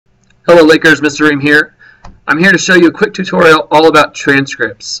Hello Lakers, Mr. Ream here. I'm here to show you a quick tutorial all about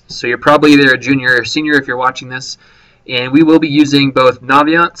transcripts. So you're probably either a junior or senior if you're watching this, and we will be using both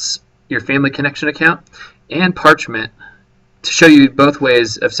Naviance, your family connection account, and Parchment to show you both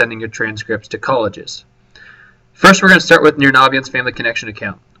ways of sending your transcripts to colleges. First, we're going to start with your Naviance family connection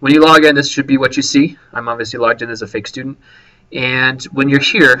account. When you log in, this should be what you see. I'm obviously logged in as a fake student. And when you're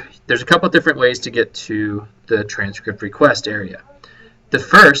here, there's a couple of different ways to get to the transcript request area. The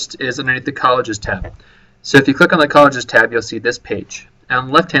first is underneath the Colleges tab. So if you click on the Colleges tab, you'll see this page. And on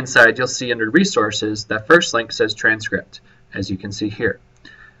the left-hand side, you'll see under Resources, that first link says Transcript, as you can see here.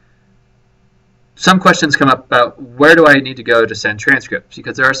 Some questions come up about where do I need to go to send transcripts,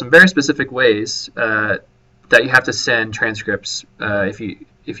 because there are some very specific ways that you have to send transcripts if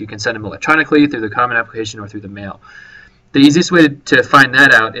you can send them electronically, through the Common Application, or through the mail. The easiest way to find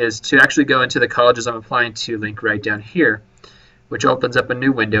that out is to actually go into the Colleges I'm applying to link right down here, which opens up a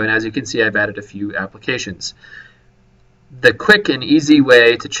new window, and as you can see, I've added a few applications. The quick and easy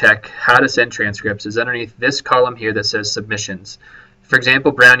way to check how to send transcripts is underneath this column here that says Submissions. For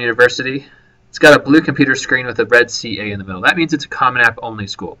example, Brown University, it's got a blue computer screen with a red CA in the middle. That means it's a Common App only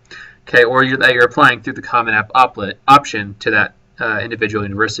school, okay? Or you're applying through the Common App option to that individual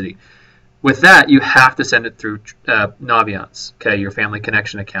university. With that, you have to send it through Naviance, okay, your family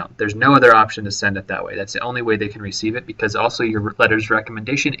connection account. There's no other option to send it that way. That's the only way they can receive it, because also your letters of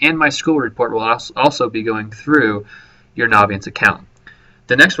recommendation and my school report will also be going through your Naviance account.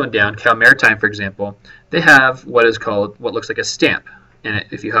 The next one down, Cal Maritime, for example, they have what looks like a stamp, and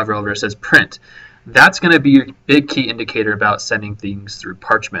if you hover over it, it says print. That's going to be your big key indicator about sending things through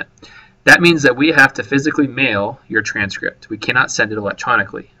Parchment. That means that we have to physically mail your transcript. We cannot send it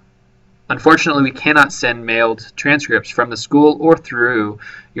electronically. Unfortunately, we cannot send mailed transcripts from the school or through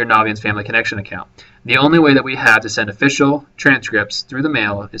your Naviance Family Connection account. The only way that we have to send official transcripts through the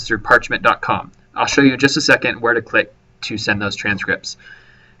mail is through parchment.com. I'll show you in just a second where to click to send those transcripts.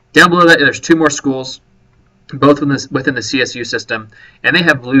 Down below that, there's two more schools, both within the CSU system, and they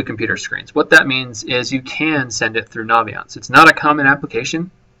have blue computer screens. What that means is you can send it through Naviance. It's not a Common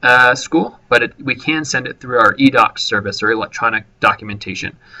Application school, but we can send it through our eDocs service or electronic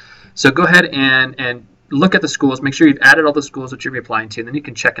documentation. So go ahead and look at the schools. Make sure you've added all the schools that you're applying to, and then you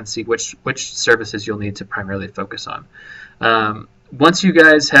can check and see which services you'll need to primarily focus on. Once you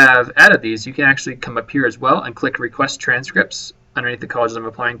guys have added these, you can actually come up here as well and click Request Transcripts underneath the colleges I'm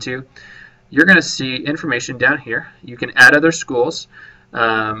applying to. You're going to see information down here. You can add other schools,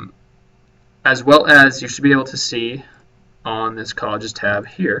 as well as you should be able to see on this Colleges tab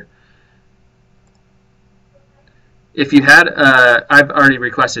here. If you had, I've already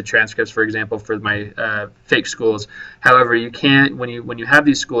requested transcripts, for example, for my fake schools. However, you can't, when you have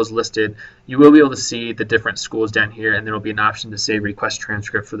these schools listed, you will be able to see the different schools down here, and there will be an option to say request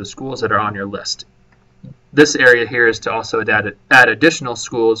transcript for the schools that are on your list. This area here is to also add additional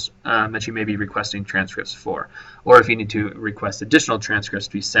schools that you may be requesting transcripts for, or if you need to request additional transcripts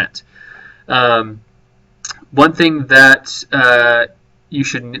to be sent. One thing that you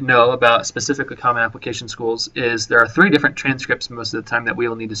should know about specifically Common Application schools is there are 3 different transcripts most of the time that we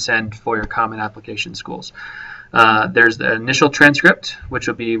will need to send for your Common Application schools. There's the initial transcript, which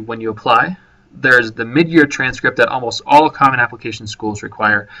will be when you apply. There's the mid-year transcript that almost all Common Application schools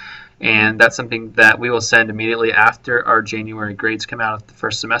require, and that's something that we will send immediately after our January grades come out of the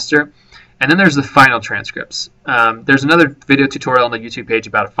first semester. And then there's the final transcripts. There's another video tutorial on the YouTube page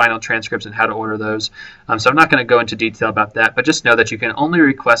about final transcripts and how to order those. So I'm not going to go into detail about that, but just know that you can only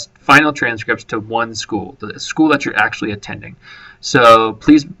request final transcripts to one school, the school that you're actually attending. So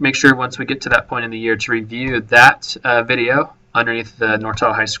please make sure once we get to that point in the year to review that video underneath the North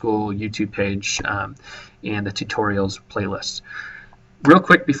Tahoe High School YouTube page and the tutorials playlist. Real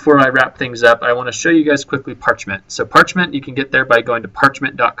quick before I wrap things up, I want to show you guys quickly Parchment. So Parchment, you can get there by going to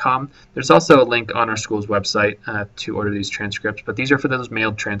parchment.com. There's also a link on our school's website to order these transcripts, but these are for those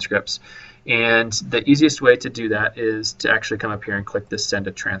mailed transcripts. And the easiest way to do that is to actually come up here and click this Send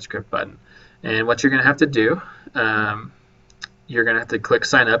a Transcript button. And what you're going to have to do, you're going to have to click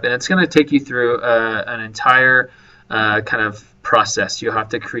Sign Up, and it's going to take you through an entire kind of process. You'll have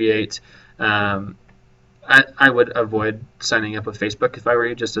to create I would avoid signing up with Facebook if I were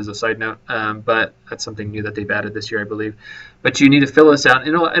you, just as a side note, but that's something new that they've added this year, I believe. But you need to fill this out.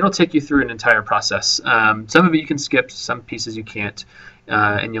 It'll take you through an entire process. Some of it you can skip, some pieces you can't,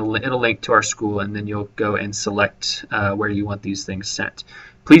 and it'll link to our school, and then you'll go and select where you want these things sent.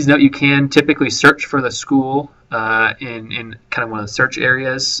 Please note you can typically search for the school in kind of one of the search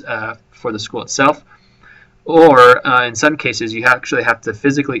areas for the school itself. Or in some cases, you actually have to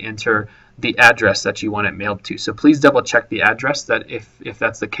physically enter the address that you want it mailed to. So please double check the address, that if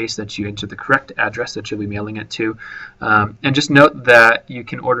that's the case, that you enter the correct address that you'll be mailing it to. And just note that you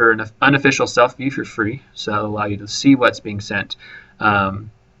can order an unofficial self-view for free, so that'll allow you to see what's being sent.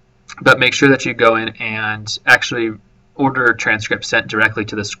 But make sure that you go in and actually order transcripts sent directly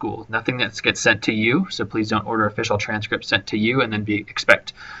to the school. Nothing that gets sent to you, so please don't order official transcripts sent to you and then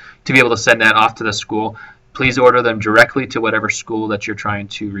expect to be able to send that off to the school. Please order them directly to whatever school that you're trying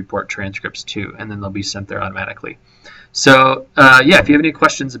to report transcripts to, and then they'll be sent there automatically. So yeah, if you have any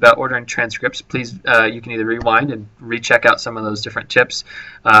questions about ordering transcripts, please you can either rewind and recheck out some of those different tips,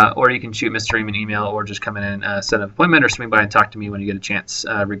 or you can shoot Mr. Ream an email, or just come in and set an appointment, or swing by and talk to me when you get a chance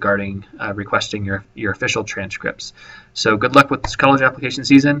regarding requesting your official transcripts. So good luck with this college application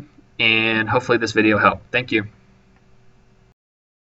season, and hopefully this video helped. Thank you.